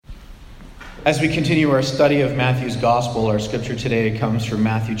As we continue our study of Matthew's Gospel, our scripture today comes from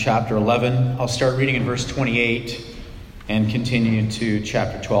Matthew chapter 11. I'll start reading in verse 28 and continue to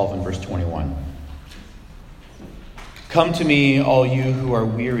chapter 12 and verse 21. Come to me, all you who are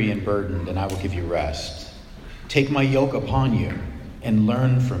weary and burdened, and I will give you rest. Take my yoke upon you and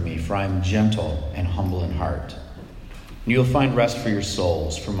learn from me, for I am gentle and humble in heart. And you will find rest for your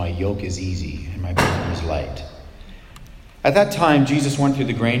souls, for my yoke is easy and my burden is light. At that time, Jesus went through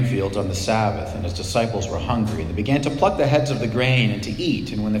the grain fields on the Sabbath, and his disciples were hungry. They began to pluck the heads of the grain and to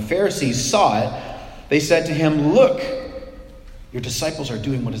eat. And when the Pharisees saw it, they said to him, "Look, your disciples are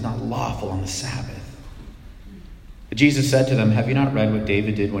doing what is not lawful on the Sabbath." But Jesus said to them, "Have you not read what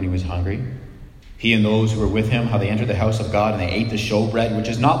David did when he was hungry? He and those who were with him, how they entered the house of God, and they ate the showbread, which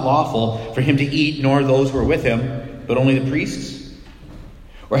is not lawful for him to eat, nor those who were with him, but only the priests?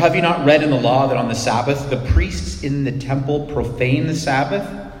 Or have you not read in the law that on the Sabbath the priests in the temple profane the Sabbath,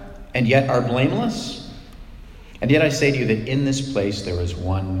 and yet are blameless? And yet I say to you that in this place there is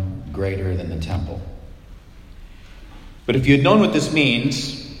one greater than the temple. But if you had known what this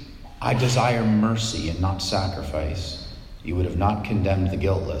means, I desire mercy and not sacrifice, you would have not condemned the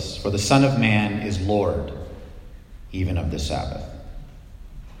guiltless. For the Son of Man is Lord, even of the Sabbath."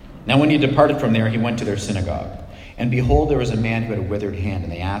 Now when he departed from there, he went to their synagogue. And behold, there was a man who had a withered hand,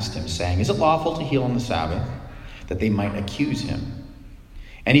 and they asked him, saying, "Is it lawful to heal on the Sabbath?" That they might accuse him.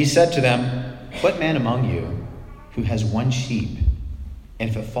 And he said to them, "What man among you who has one sheep, and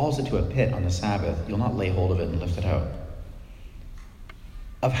if it falls into a pit on the Sabbath, you'll not lay hold of it and lift it out?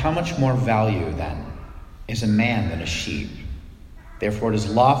 Of how much more value, then, is a man than a sheep? Therefore it is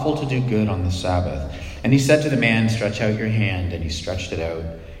lawful to do good on the Sabbath." And he said to the man, "Stretch out your hand." And he stretched it out,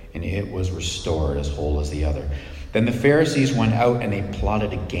 and it was restored as whole as the other. Then the Pharisees went out, and they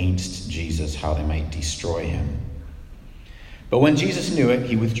plotted against Jesus, how they might destroy him. But when Jesus knew it,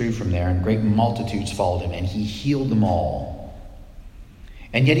 he withdrew from there, and great multitudes followed him, and he healed them all.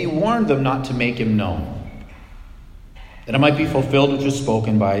 And yet he warned them not to make him known, that it might be fulfilled which was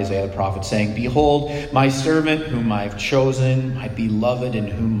spoken by Isaiah the prophet, saying, "Behold, my servant whom I have chosen, my beloved, in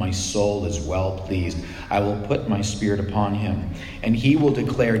whom my soul is well pleased. I will put my spirit upon him, and he will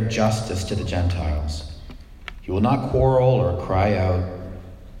declare justice to the Gentiles. He will not quarrel or cry out,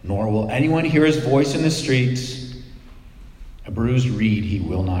 nor will anyone hear his voice in the streets. A bruised reed he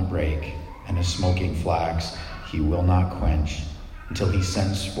will not break, and a smoking flax he will not quench, until he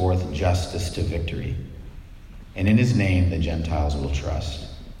sends forth justice to victory. And in his name the Gentiles will trust."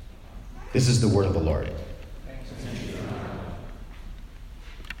 This is the word of the Lord.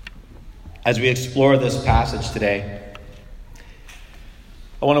 As we explore this passage today,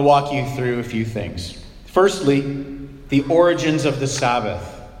 I want to walk you through a few things. Firstly, the origins of the Sabbath.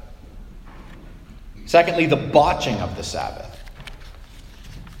 Secondly, the botching of the Sabbath.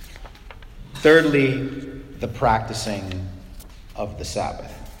 Thirdly, the practicing of the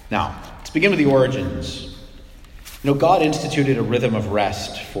Sabbath. Now, let's begin with the origins. God instituted a rhythm of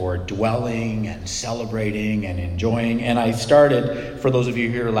rest for dwelling and celebrating and enjoying. And I started, for those of you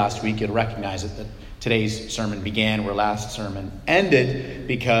here last week, you'll recognize it, that today's sermon began where last sermon ended,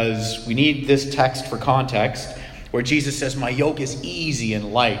 because we need this text for context, where Jesus says, "My yoke is easy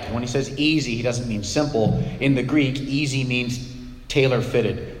and light." When he says easy, he doesn't mean simple. In the Greek, easy means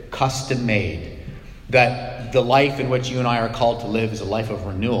tailor-fitted, custom-made. That the life in which you and I are called to live is a life of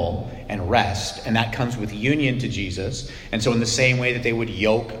renewal and rest, and that comes with union to Jesus. And so in the same way that they would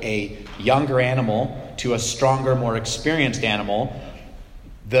yoke a younger animal to a stronger, more experienced animal,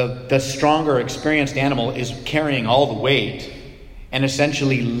 the stronger, experienced animal is carrying all the weight and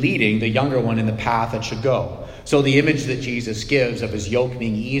essentially leading the younger one in the path it should go. So the image that Jesus gives of his yoke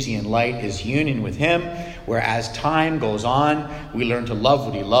being easy and light is union with him, where as time goes on, we learn to love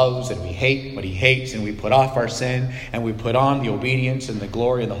what he loves and we hate what he hates, and we put off our sin and we put on the obedience and the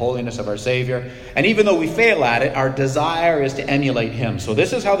glory and the holiness of our Savior. And even though we fail at it, our desire is to emulate him. So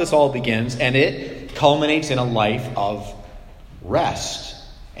this is how this all begins, and it culminates in a life of rest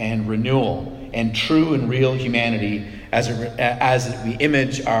and renewal and true and real humanity as we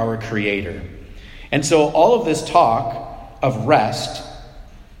image our Creator. And so all of this talk of rest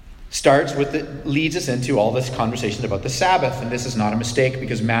leads us into all this conversation about the Sabbath. And this is not a mistake,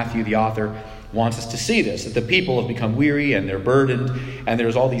 because Matthew, the author, wants us to see this, that the people have become weary and they're burdened, and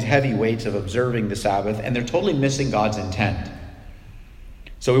there's all these heavy weights of observing the Sabbath, and they're totally missing God's intent.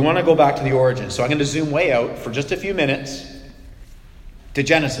 So we want to go back to the origins. So I'm going to zoom way out for just a few minutes to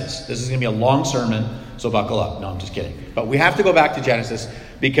Genesis. This is going to be a long sermon, so buckle up. No, I'm just kidding. But we have to go back to Genesis,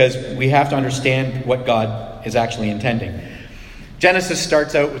 because we have to understand what God is actually intending. Genesis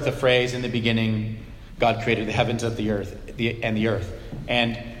starts out with the phrase, "In the beginning, God created the heavens and the earth."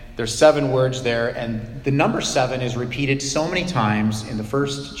 And There's 7 words there, and the number 7 is repeated so many times in the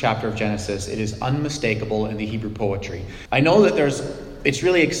first chapter of Genesis. It is unmistakable in the Hebrew poetry. I know that it's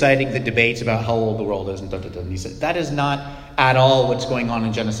really exciting, the debates about how old the world is, and he said, that is not at all what's going on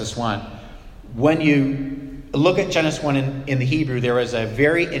in Genesis 1. When you look at Genesis 1 in the Hebrew, there is a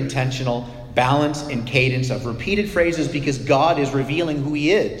very intentional balance and cadence of repeated phrases because God is revealing who he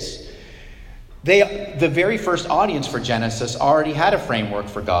is. The very first audience for Genesis already had a framework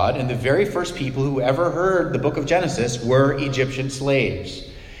for God, and the very first people who ever heard the book of Genesis were Egyptian slaves.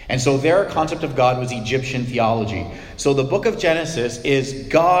 And so their concept of God was Egyptian theology. So the book of Genesis is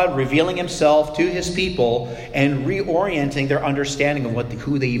God revealing himself to his people and reorienting their understanding of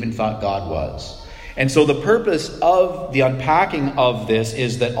who they even thought God was. And so the purpose of the unpacking of this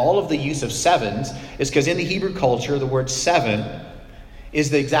is that all of the use of sevens is because in the Hebrew culture, the word seven is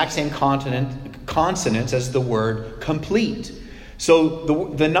the exact same consonants as the word complete. So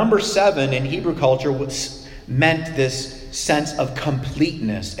the number 7 in Hebrew culture meant this sense of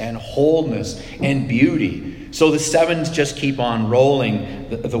completeness and wholeness and beauty. So the 7s just keep on rolling.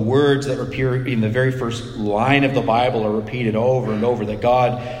 The words that appear in the very first line of the Bible are repeated over and over, that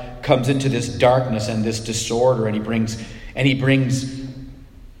God comes into this darkness and this disorder, and he brings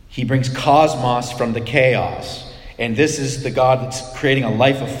cosmos from the chaos. And this is the God that's creating a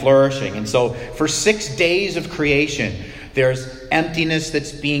life of flourishing. And so for 6 days of creation, there's emptiness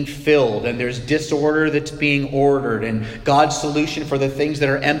that's being filled, and there's disorder that's being ordered. And God's solution for the things that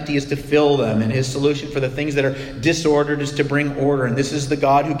are empty is to fill them. And his solution for the things that are disordered is to bring order. And this is the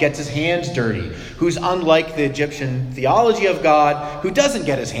God who gets his hands dirty, who's unlike the Egyptian theology of God, who doesn't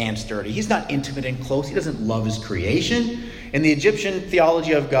get his hands dirty. He's not intimate and close. He doesn't love his creation. In the Egyptian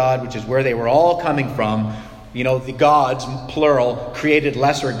theology of God, which is where they were all coming from, the gods, plural, created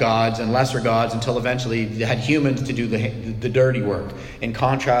lesser gods until eventually they had humans to do the dirty work. In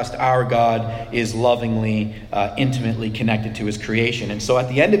contrast, our God is lovingly, intimately connected to his creation. And so at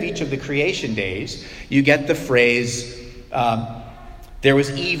the end of each of the creation days, you get the phrase, there was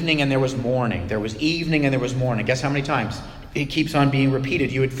evening and there was morning. There was evening and there was morning. Guess how many times? It keeps on being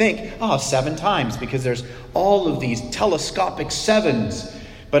repeated. You would think, 7 times, because there's all of these telescopic 7s.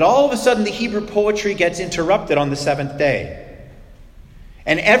 But all of a sudden, the Hebrew poetry gets interrupted on the 7th day.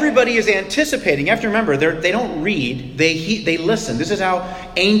 And everybody is anticipating. You have to remember, they don't read, they listen. This is how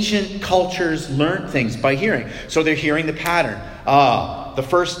ancient cultures learned things, by hearing. So they're hearing the pattern. The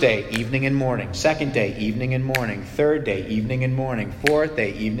first day, evening and morning. Second day, evening and morning. Third day, evening and morning. Fourth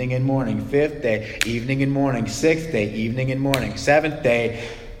day, evening and morning. Fifth day, evening and morning. Sixth day, evening and morning. Seventh day,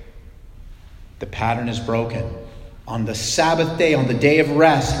 the pattern is broken. On the Sabbath day, on the day of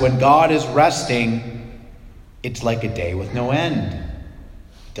rest, when God is resting, it's like a day with no end.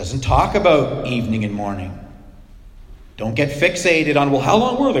 It doesn't talk about evening and morning. Don't get fixated on, how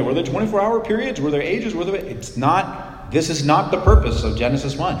long were they? Were they 24-hour periods? Were there ages? This is not the purpose of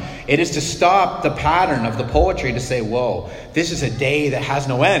Genesis 1. It is to stop the pattern of the poetry, to say, this is a day that has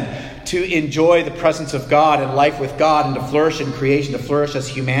no end. To enjoy the presence of God and life with God, and to flourish in creation, to flourish as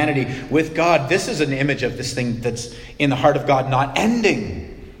humanity with God. This is an image of this thing that's in the heart of God not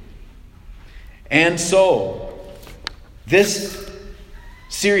ending. And so, this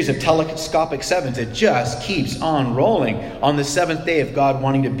series of telescopic 7s, it just keeps on rolling. On the 7th day of God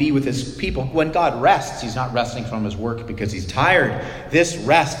wanting to be with his people. When God rests, he's not resting from his work because he's tired. This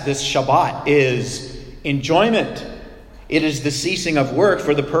rest, this Shabbat, is enjoyment. It is the ceasing of work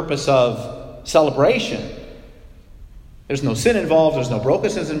for the purpose of celebration. There's no sin involved. There's no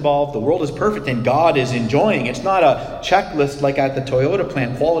brokenness involved. The world is perfect and God is enjoying. It's not a checklist like at the Toyota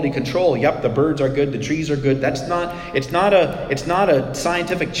plant, quality control. Yep, the birds are good, the trees are good. It's not a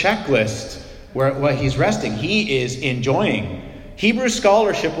scientific checklist where he's resting. He is enjoying. Hebrew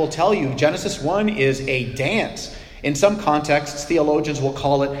scholarship will tell you Genesis 1 is a dance. In some contexts, theologians will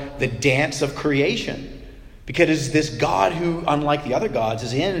call it the dance of creation. Because it is this God who, unlike the other gods,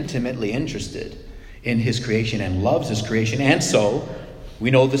 is intimately interested in his creation and loves his creation. And so,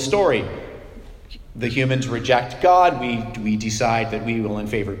 we know the story. The humans reject God. We decide that we will in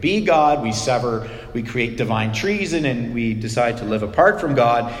favor be God. We create divine treason, and we decide to live apart from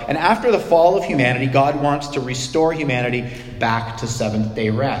God. And after the fall of humanity, God wants to restore humanity back to 7th day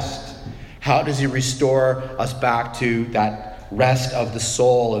rest. How does he restore us back to that rest of the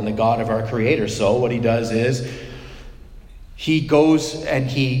soul and the God of our Creator? So what he does is he goes and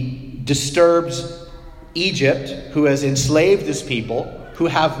he disturbs Egypt, who has enslaved his people, who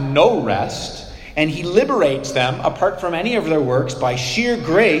have no rest, and he liberates them apart from any of their works by sheer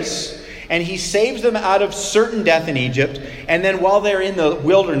grace, and he saves them out of certain death in Egypt. And then while they're in the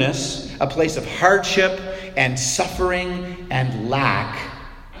wilderness, a place of hardship and suffering and lack,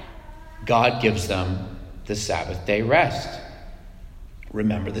 God gives them the Sabbath day rest.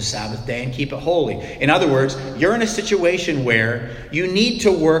 Remember the Sabbath day and keep it holy. In other words, you're in a situation where you need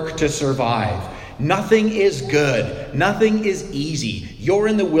to work to survive. Nothing is good. Nothing is easy. You're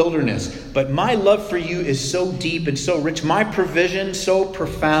in the wilderness. But my love for you is so deep and so rich. My provision so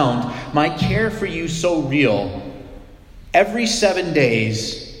profound. My care for you so real. Every 7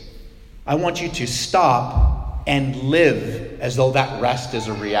 days, I want you to stop and live as though that rest is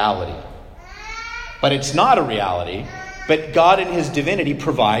a reality. But it's not a reality. But God in his divinity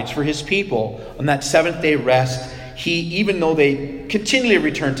provides for his people. On that seventh day rest, even though they continually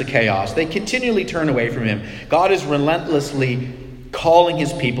return to chaos, they continually turn away from him, God is relentlessly calling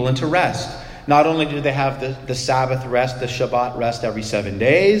his people into rest. Not only do they have the Sabbath rest, the Shabbat rest every 7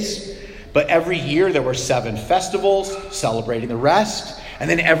 days, but every year there were 7 festivals celebrating the rest. And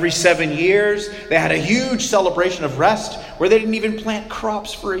then every 7 years, they had a huge celebration of rest where they didn't even plant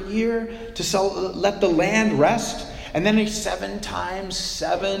crops for a year to let the land rest. And then 7 times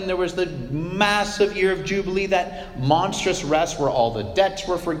 7, there was the massive year of Jubilee, that monstrous rest where all the debts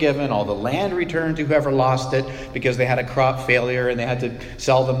were forgiven, all the land returned to whoever lost it because they had a crop failure and they had to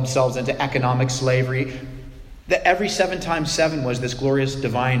sell themselves into economic slavery. That every 7 times 7 was this glorious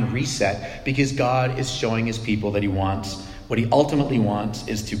divine reset because God is showing his people that he wants, what he ultimately wants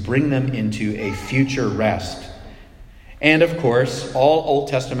is to bring them into a future rest. And of course, all Old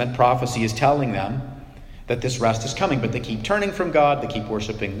Testament prophecy is telling them that this rest is coming, but they keep turning from God, they keep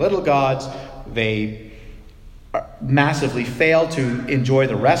worshiping little gods, they massively fail to enjoy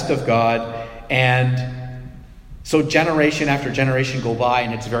the rest of God, and so generation after generation go by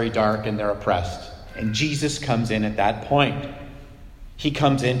and it's very dark and they're oppressed. And Jesus comes in at that point. He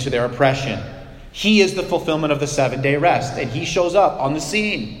comes into their oppression. He is the fulfillment of the 7-day rest, and he shows up on the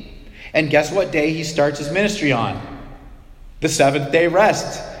scene. And guess what day he starts his ministry on? The 7th day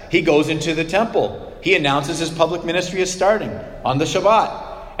rest. He goes into the temple. He announces his public ministry is starting on the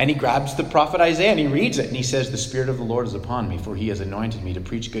Shabbat. And he grabs the prophet Isaiah and he reads it. And he says, "The Spirit of the Lord is upon me, for he has anointed me to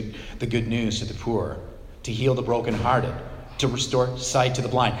preach the good news to the poor, to heal the brokenhearted, to restore sight to the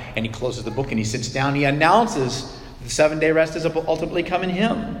blind." And he closes the book and he sits down. He announces the 7-day rest is ultimately come in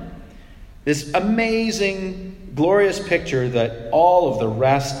him. This amazing, glorious picture that all of the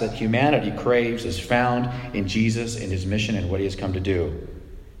rest that humanity craves is found in Jesus, in his mission, and what he has come to do.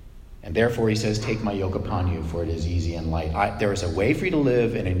 And therefore he says, "Take my yoke upon you, for it is easy and light." There is a way for you to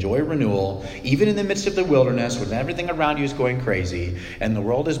live and enjoy renewal, even in the midst of the wilderness, when everything around you is going crazy, and the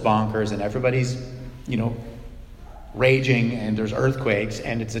world is bonkers, and everybody's, raging, and there's earthquakes,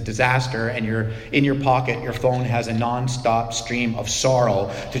 and it's a disaster, and you're in your pocket, your phone has a non-stop stream of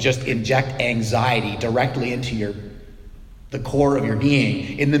sorrow to just inject anxiety directly into the core of your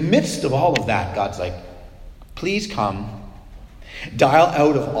being. In the midst of all of that, God's like, please come. Dial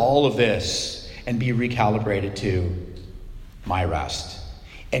out of all of this and be recalibrated to my rest.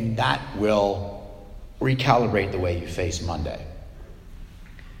 And that will recalibrate the way you face Monday.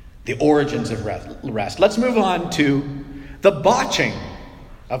 The origins of rest. Let's move on to the botching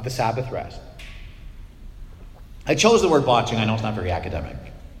of the Sabbath rest. I chose the word botching. I know it's not very academic.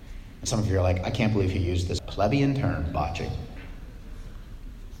 And some of you are like, I can't believe you used this plebeian term, botching.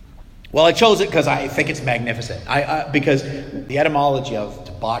 Well, I chose it because I think it's magnificent. Because the etymology of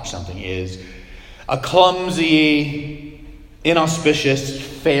to botch something is a clumsy, inauspicious,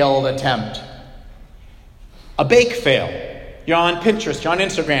 failed attempt. A bake fail. You're on Pinterest, you're on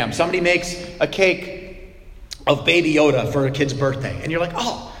Instagram. Somebody makes a cake of Baby Yoda for a kid's birthday. And you're like,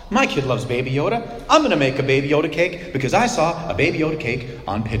 oh, my kid loves Baby Yoda. I'm going to make a Baby Yoda cake because I saw a Baby Yoda cake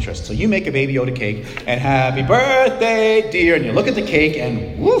on Pinterest. So you make a Baby Yoda cake and happy birthday, dear. And you look at the cake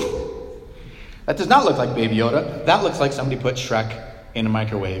and woof. That does not look like Baby Yoda. That looks like somebody put Shrek in a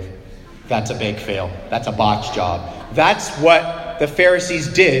microwave. That's a bake fail. That's a botch job. That's what the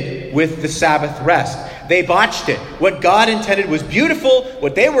Pharisees did with the Sabbath rest. They botched it. What God intended was beautiful.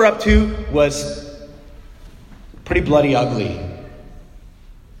 What they were up to was pretty bloody ugly.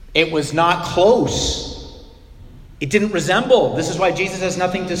 It was not close. It didn't resemble. This is why Jesus has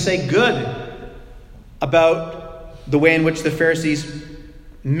nothing to say good about the way in which the Pharisees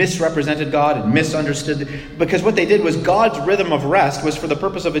misrepresented God and misunderstood. Because what they did was God's rhythm of rest was for the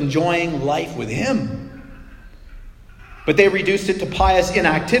purpose of enjoying life with him. But they reduced it to pious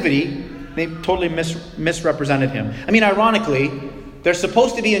inactivity. They totally misrepresented him. I mean, ironically, they're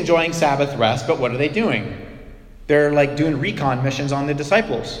supposed to be enjoying Sabbath rest, but what are they doing? They're like doing recon missions on the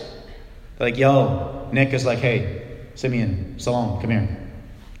disciples. They're like, yo, Nick is like, hey, Simeon, Salome, come here.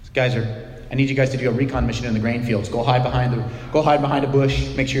 These guys I need you guys to do a recon mission in the grain fields. Go hide behind a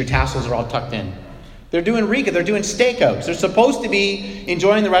bush. Make sure your tassels are all tucked in. They're doing Rika. They're doing stakeouts. They're supposed to be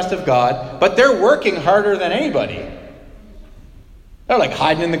enjoying the rest of God, but they're working harder than anybody. They're like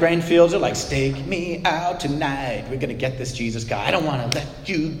hiding in the grain fields. They're like, stake me out tonight. We're going to get this Jesus guy. I don't want to let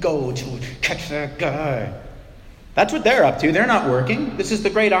you go to catch that guy. That's what they're up to. They're not working. This is the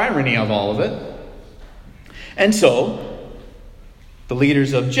great irony of all of it. And so the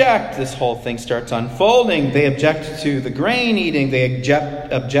leaders object. This whole thing starts unfolding. They object to the grain eating. They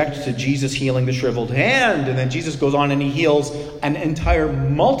object to Jesus healing the shriveled hand. And then Jesus goes on and he heals an entire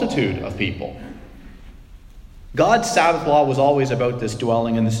multitude of people. God's Sabbath law was always about this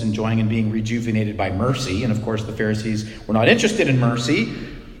dwelling and this enjoying and being rejuvenated by mercy. And of course, the Pharisees were not interested in mercy.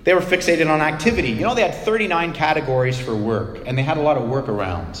 They were fixated on activity. You know, they had 39 categories for work, and they had a lot of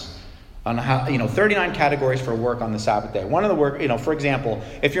workarounds on how, 39 categories for work on the Sabbath day. One of the work, for example,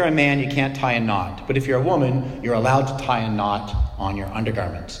 if you're a man, you can't tie a knot. But if you're a woman, you're allowed to tie a knot on your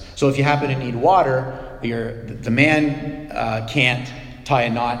undergarments. So if you happen to need water, the man can't tie a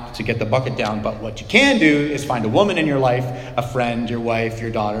knot to get the bucket down. But what you can do is find a woman in your life, a friend, your wife, your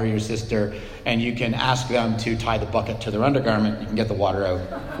daughter, your sister, and you can ask them to tie the bucket to their undergarment. You can get the water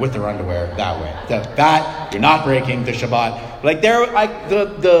out with their underwear that way. That you're not breaking the Shabbat.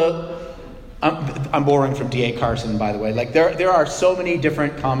 I'm borrowing from D.A. Carson, by the way. There are so many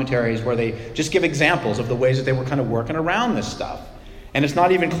different commentaries where they just give examples of the ways that they were kind of working around this stuff. And it's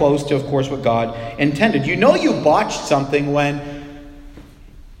not even close to, of course, what God intended. You know you botched something when,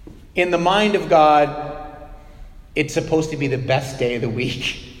 in the mind of God, it's supposed to be the best day of the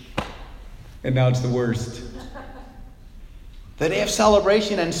week. And now it's the worst. The day of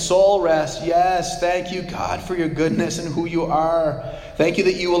celebration and soul rest. Yes, thank you, God, for your goodness and who you are. Thank you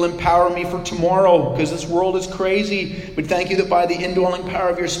that you will empower me for tomorrow, because this world is crazy. But thank you that by the indwelling power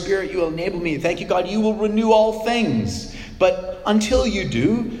of your Spirit, you will enable me. Thank you, God, you will renew all things. But until you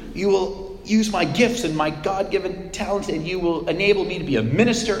do, you will use my gifts and my God-given talents, and you will enable me to be a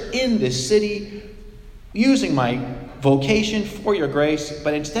minister in this city, using my vocation for your grace.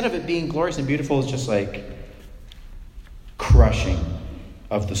 But instead of it being glorious and beautiful, it's just like crushing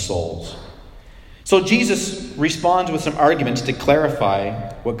of the souls. So Jesus responds with some arguments to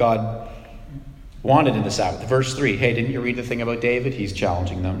clarify what God wanted in the Sabbath. Verse 3, hey, didn't you read the thing about David? He's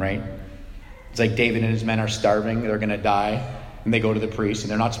challenging them, right? It's like David and his men are starving. They're going to die. And they go to the priest,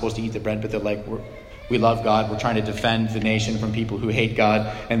 and they're not supposed to eat the bread, but they're like, we love God. We're trying to defend the nation from people who hate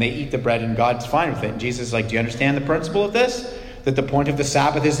God. And they eat the bread, and God's fine with it. And Jesus is like, do you understand the principle of this? That the point of the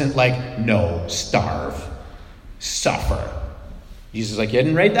Sabbath isn't like, no, starve, suffer. Jesus is like, you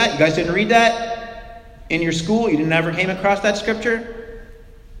didn't read that? You guys didn't read that in your school? You never came across that scripture?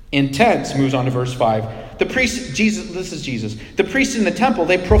 Intense. Moves on to verse 5. The priests, this is Jesus. The priests in the temple,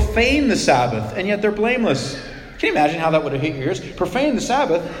 they profane the Sabbath, and yet they're blameless. Can you imagine how that would have hit your ears? Profane the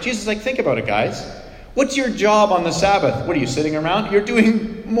Sabbath. Jesus is like, think about it, guys. What's your job on the Sabbath? What are you, sitting around? You're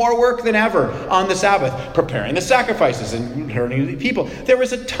doing more work than ever on the Sabbath, preparing the sacrifices and turning the people. There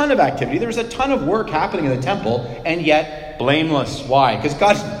was a ton of activity. There was a ton of work happening in the temple, and yet blameless. Why? Because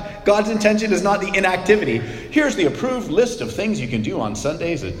God's intention is not the inactivity. Here's the approved list of things you can do on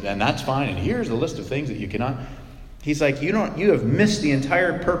Sundays, and that's fine. And here's the list of things that you cannot. He's like, you have missed the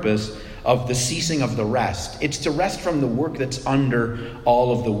entire purpose of the ceasing of the rest. It's to rest from the work that's under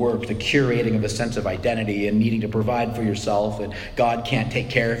all of the work, the curating of a sense of identity and needing to provide for yourself, and God can't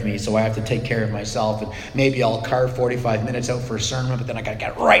take care of me, so I have to take care of myself, and maybe I'll carve 45 minutes out for a sermon, but then I got to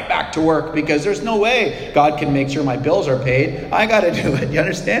get right back to work because there's no way God can make sure my bills are paid. I got to do it. You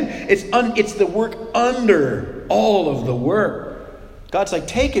understand? It's the work under all of the work. God's like,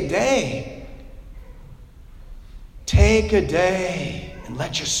 take a day. Take a day. And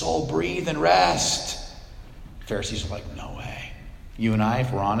let your soul breathe and rest. Pharisees are like, no way. You and I,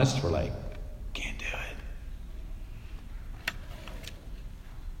 if we're honest, we're like, can't do it.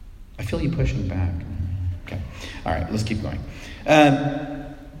 I feel you pushing back. Okay. All right, let's keep going.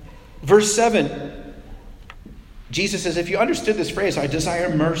 Verse 7. Jesus says, if you understood this phrase, I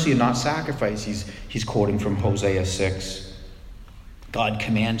desire mercy and not sacrifice. He's quoting from Hosea 6. God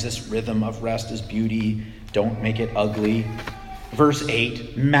commands this rhythm of rest as beauty. Don't make it ugly. Verse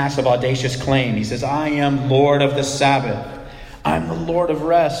 8, massive audacious claim. He says, I am Lord of the Sabbath. I'm the Lord of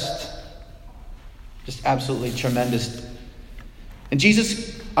rest. Just absolutely tremendous. And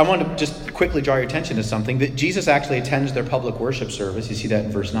Jesus, I want to just quickly draw your attention to something. That Jesus actually attends their public worship service. You see that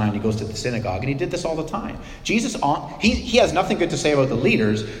in verse 9. He goes to the synagogue, and he did this all the time. Jesus, he has nothing good to say about the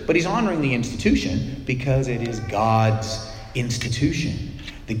leaders, but he's honoring the institution because it is God's institution.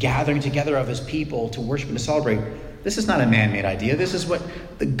 The gathering together of his people to worship and to celebrate. This is not a man-made idea. This is what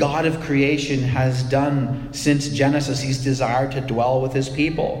the God of creation has done since Genesis. He's desired to dwell with his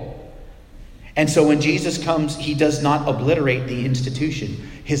people. And so when Jesus comes, he does not obliterate the institution,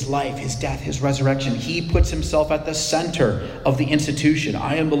 his life, his death, his resurrection. He puts himself at the center of the institution.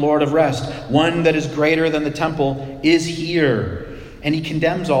 I am the Lord of rest. One that is greater than the temple is here. And he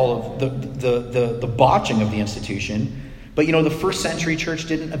condemns all of the botching of the institution. But the first century church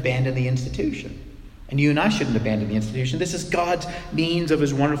didn't abandon the institution. And you and I shouldn't abandon the institution. This is God's means of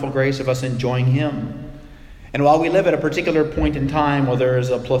his wonderful grace of us enjoying him. And while we live at a particular point in time where there is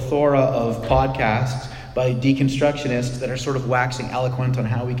a plethora of podcasts by deconstructionists that are sort of waxing eloquent on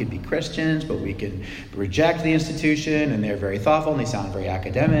how we could be Christians, but we can reject the institution, and they're very thoughtful, and they sound very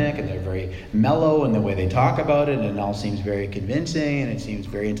academic, and they're very mellow in the way they talk about it, and it all seems very convincing, and it seems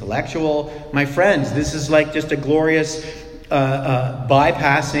very intellectual. My friends, this is like just a glorious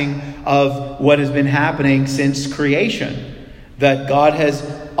bypassing of what has been happening since creation. That God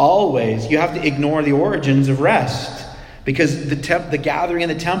has always, you have to ignore the origins of rest. Because the gathering in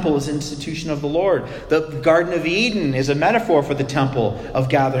the temple is an institution of the Lord. The Garden of Eden is a metaphor for the temple of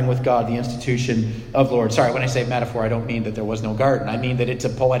gathering with God, the institution of the Lord. Sorry, when I say metaphor, I don't mean that there was no garden. I mean that it's a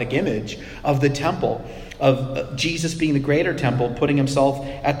poetic image of the temple, of Jesus being the greater temple, putting himself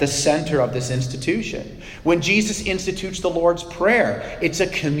at the center of this institution. When Jesus institutes the Lord's Prayer, it's a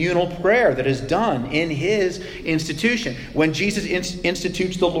communal prayer that is done in his institution. When Jesus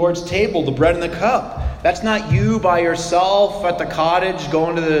institutes the Lord's table, the bread and the cup, that's not you by yourself at the cottage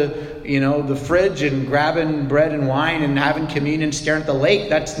going to the fridge and grabbing bread and wine and having communion staring at the lake.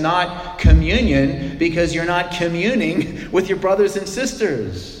 That's not communion, because you're not communing with your brothers and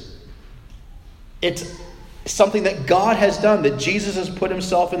sisters. It's something that God has done, that Jesus has put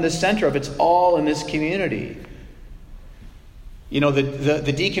himself in the center of. It's all in this community.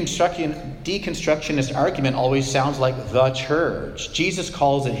 The deconstructionist argument always sounds like the church. Jesus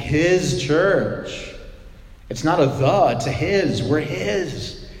calls it his church. It's not a it's a his. We're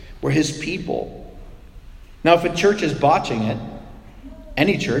his. We're his people. Now, if a church is botching it,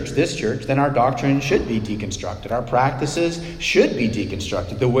 any church, this church, then our doctrine should be deconstructed. Our practices should be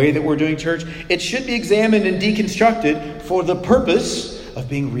deconstructed. The way that we're doing church, it should be examined and deconstructed for the purpose of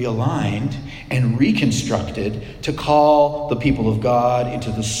being realigned and reconstructed to call the people of God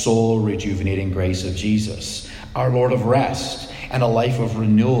into the soul-rejuvenating grace of Jesus, our Lord of rest, and a life of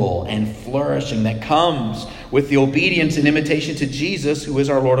renewal and flourishing that comes with the obedience and imitation to Jesus, who is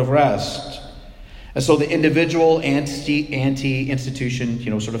our Lord of rest. And so the individual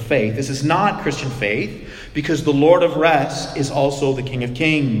anti-institution, sort of faith. This is not Christian faith, because the Lord of rest is also the King of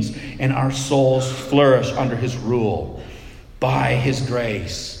Kings, and our souls flourish under his rule by his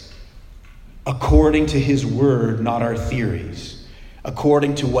grace, according to his word, not our theories,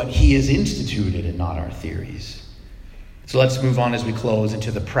 according to what he has instituted and not our theories. So let's move on as we close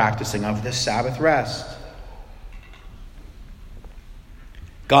into the practicing of this Sabbath rest.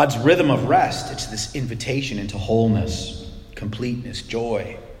 God's rhythm of rest, it's this invitation into wholeness, completeness,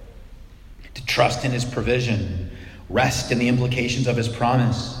 joy, to trust in his provision, rest in the implications of his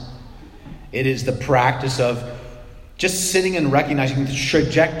promise. It is the practice of just sitting and recognizing the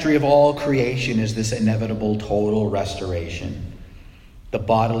trajectory of all creation is this inevitable total restoration. The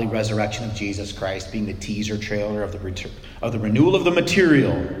bodily resurrection of Jesus Christ being the teaser trailer of the renewal of the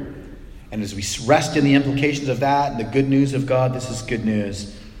material. And as we rest in the implications of that and the good news of God, this is good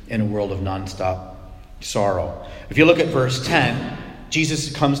news in a world of nonstop sorrow. If you look at verse 10,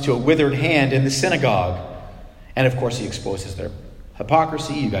 Jesus comes to a withered hand in the synagogue. And of course, he exposes their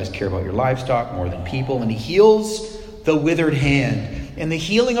hypocrisy. You guys care about your livestock more than people. And he heals the withered hand. And the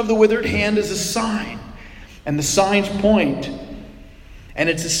healing of the withered hand is a sign. And the signs point. And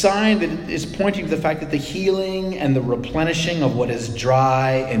it's a sign that is pointing to the fact that the healing and the replenishing of what is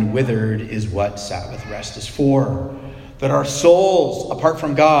dry and withered is what Sabbath rest is for. That our souls, apart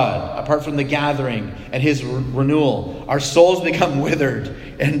from God, apart from the gathering and his renewal, our souls become withered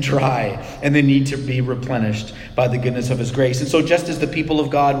and dry, and they need to be replenished by the goodness of his grace. And so just as the people of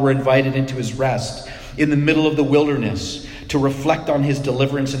God were invited into his rest in the middle of the wilderness, to reflect on his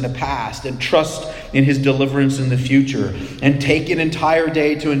deliverance in the past and trust in his deliverance in the future, and take an entire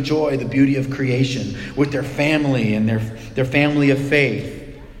day to enjoy the beauty of creation with their family and their family of faith,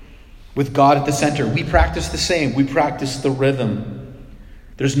 with God at the center. We practice the same. We practice the rhythm.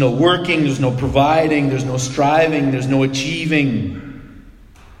 There's no working, there's no providing, there's no striving, there's no achieving.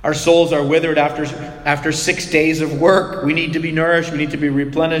 Our souls are withered after 6 days of work. We need to be nourished. We need to be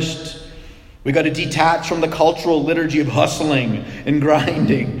replenished. We got to detach from the cultural liturgy of hustling and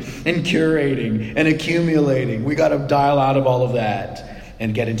grinding and curating and accumulating. We got to dial out of all of that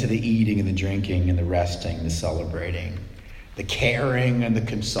and get into the eating and the drinking and the resting, the celebrating, the caring and the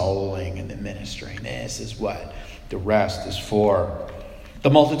consoling and the ministering. This is what the rest is for. The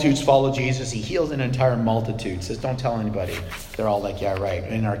multitudes follow Jesus. He heals an entire multitude. Says, don't tell anybody. They're all like, yeah, right.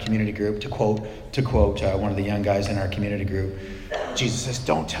 In our community group, to quote one of the young guys in our community group, Jesus says,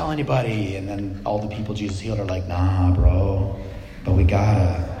 don't tell anybody. And then all the people Jesus healed are like, nah, bro, but we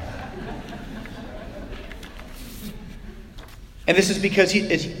gotta. And this is because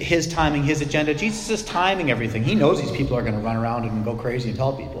it's his timing, his agenda. Jesus is timing everything. He knows these people are going to run around and go crazy and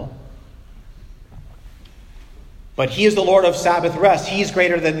tell people. But he is the Lord of Sabbath rest. He is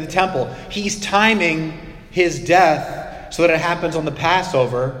greater than the temple. He's timing his death so that it happens on the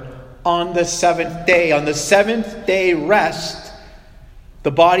Passover on the seventh day. On the seventh day rest,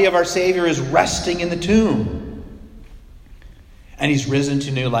 the body of our Savior is resting in the tomb. And he's risen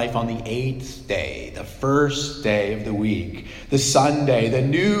to new life on the eighth day, the first day of the week, the Sunday, the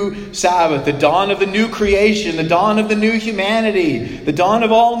new Sabbath, the dawn of the new creation, the dawn of the new humanity, the dawn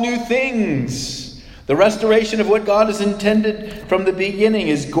of all new things. The restoration of what God has intended from the beginning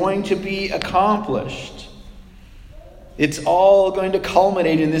is going to be accomplished. It's all going to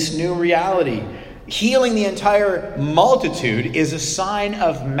culminate in this new reality. Healing the entire multitude is a sign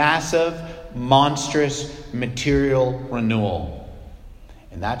of massive, monstrous, material renewal.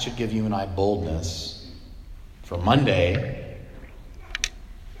 And that should give you and I boldness for Monday,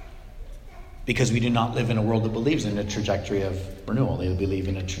 because we do not live in a world that believes in a trajectory of renewal. They believe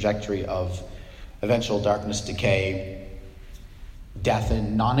in a trajectory of eventual darkness, decay, death,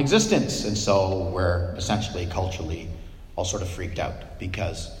 and non-existence. And so we're essentially culturally all sort of freaked out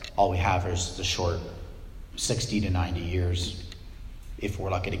because all we have is the short 60 to 90 years, if we're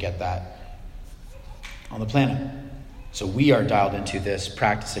lucky to get that, on the planet. So we are dialed into this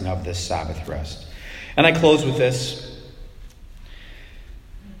practicing of this Sabbath rest. And I close with this.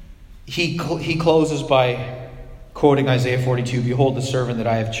 He closes by quoting Isaiah 42, "Behold the servant that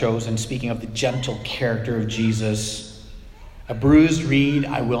I have chosen," speaking of the gentle character of Jesus. "A bruised reed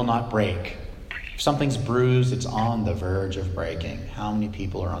I will not break." If something's bruised, it's on the verge of breaking. How many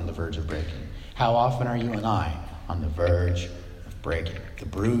people are on the verge of breaking? How often are you and I on the verge of breaking? The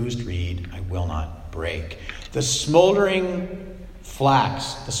bruised reed I will not break. The smoldering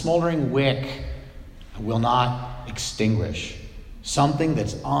flax, the smoldering wick I will not extinguish. Something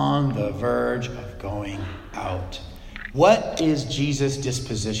that's on the verge of going out. What is Jesus'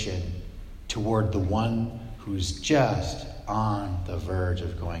 disposition toward the one who's just on the verge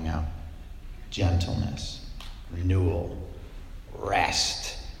of going out? Gentleness, renewal,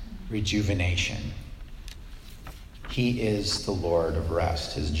 rest, rejuvenation. He is the Lord of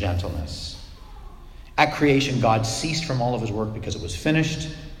rest, his gentleness. At creation, God ceased from all of his work because it was finished.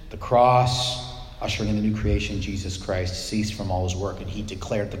 The cross, ushering in the new creation, Jesus Christ ceased from all his work, and he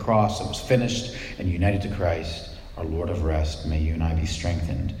declared the cross. It was finished, and united to Christ, our Lord of rest. May you and I be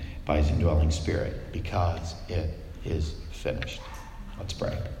strengthened by his indwelling spirit, because it is finished. Let's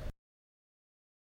pray.